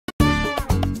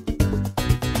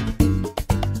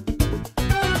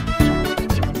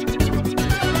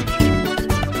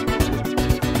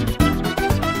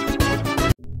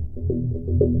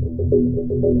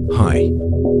Hi.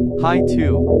 Hi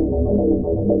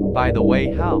too. By the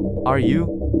way, how are you?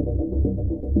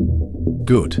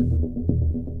 Good.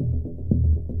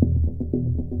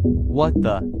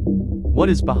 What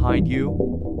is behind you?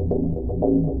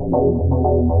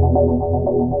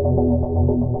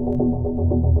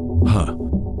 Huh.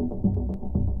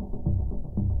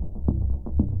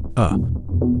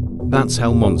 That's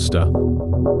Hell Monster.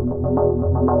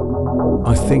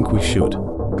 I think we should.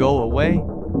 Go away?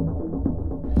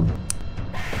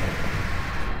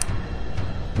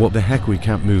 What the heck, we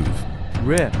can't move.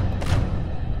 Rip.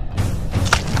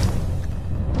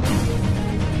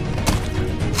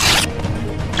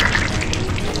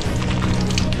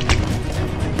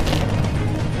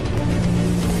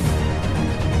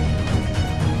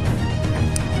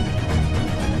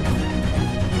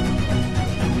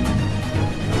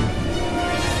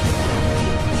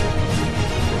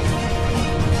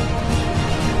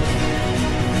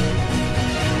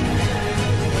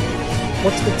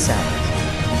 What's that sound?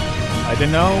 I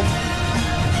don't know.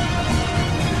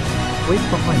 Wait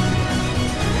behind you.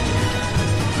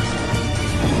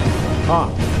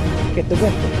 Get the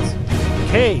weapons.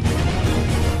 Hey!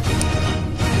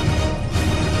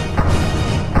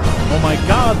 Oh my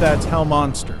god, that's Hell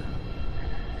Monster.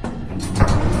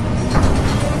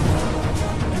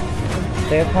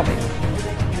 They are coming.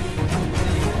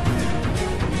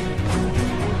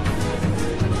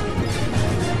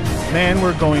 Man,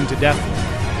 we're going to death.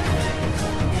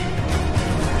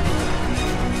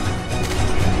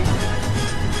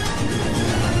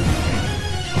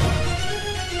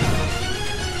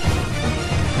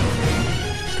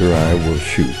 I will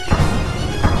shoot.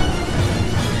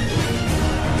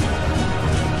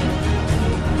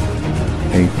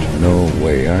 Ain't no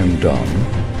way I'm done.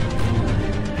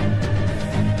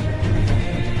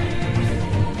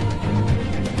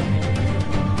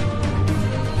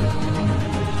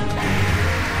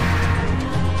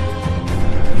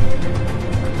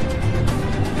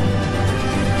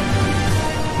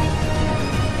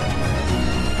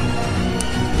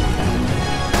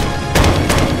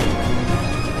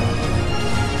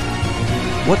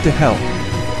 What the hell?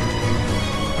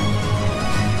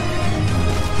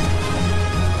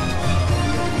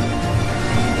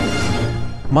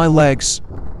 My legs.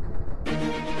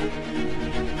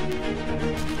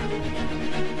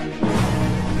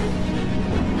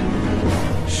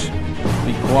 Shh.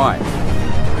 Be quiet.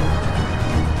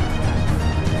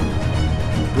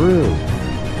 Brew.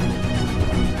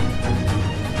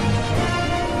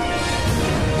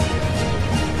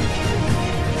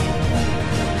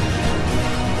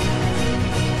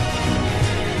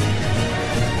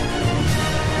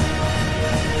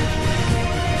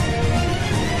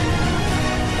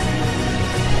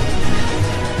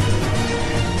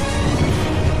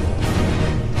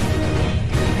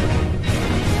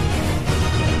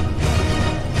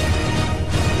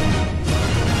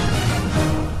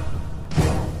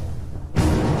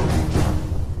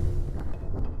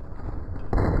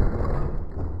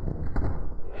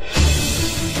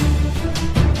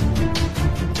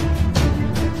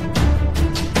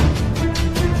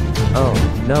 Oh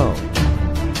no.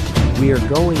 We are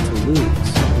going to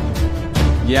lose.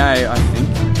 Yeah, I think.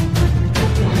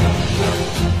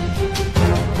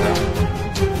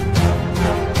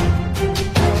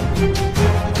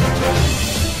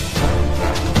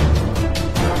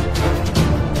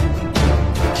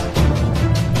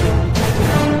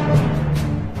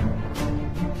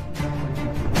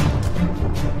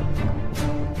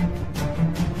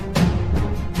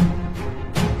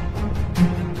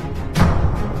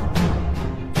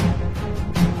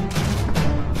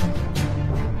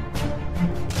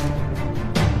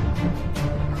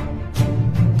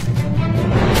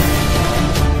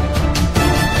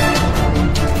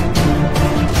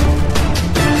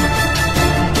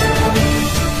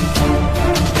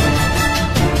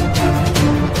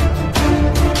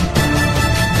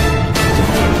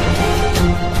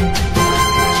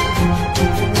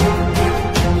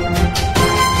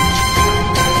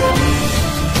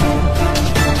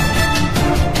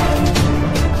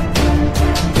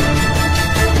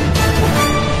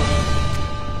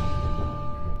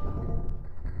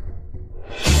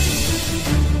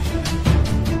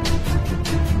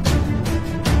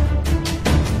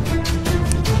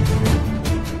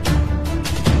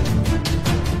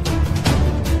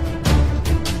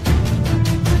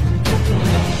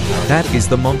 That is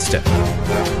the monster.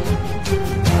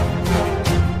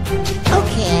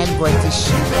 Okay, I'm going to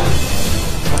shoot.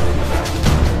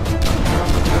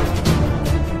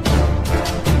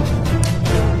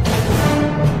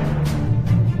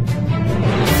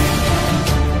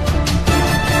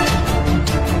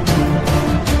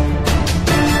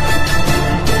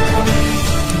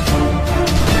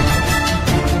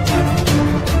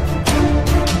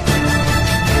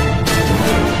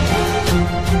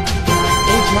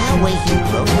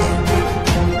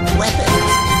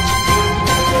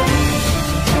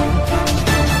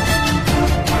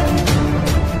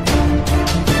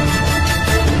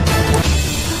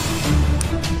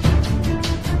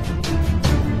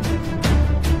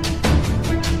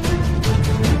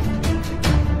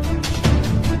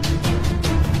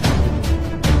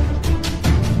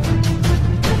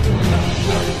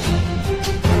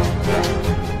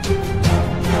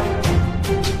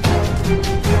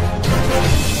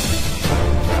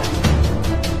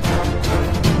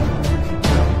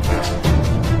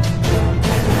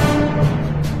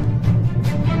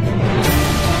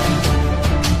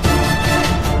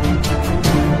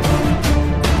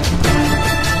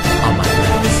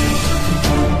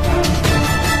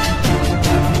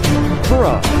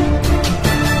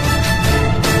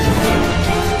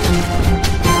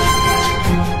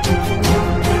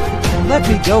 Let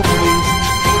me go, please.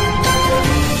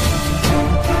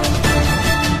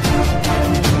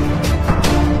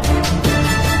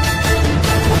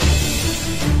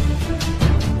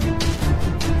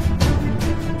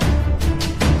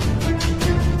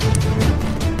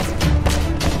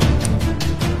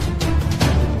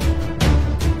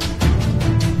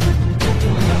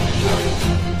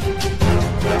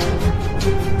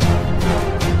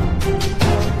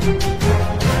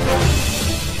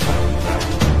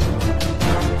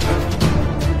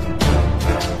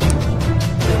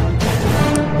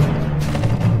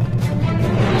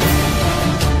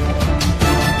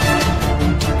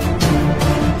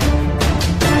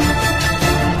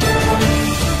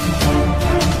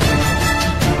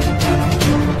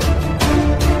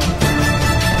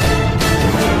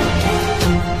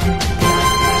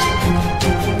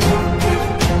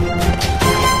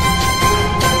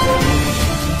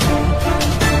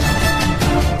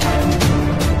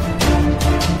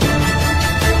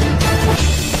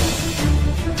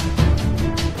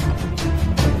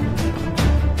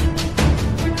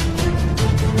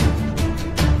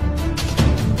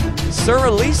 Sir,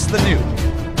 release the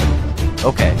nuke.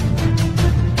 Okay.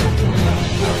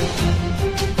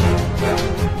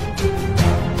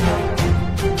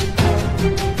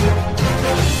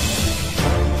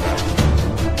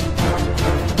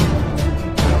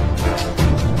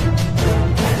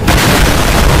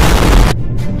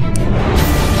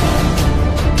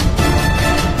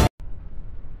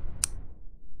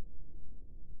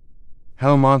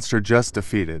 Hell Monster just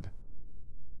defeated.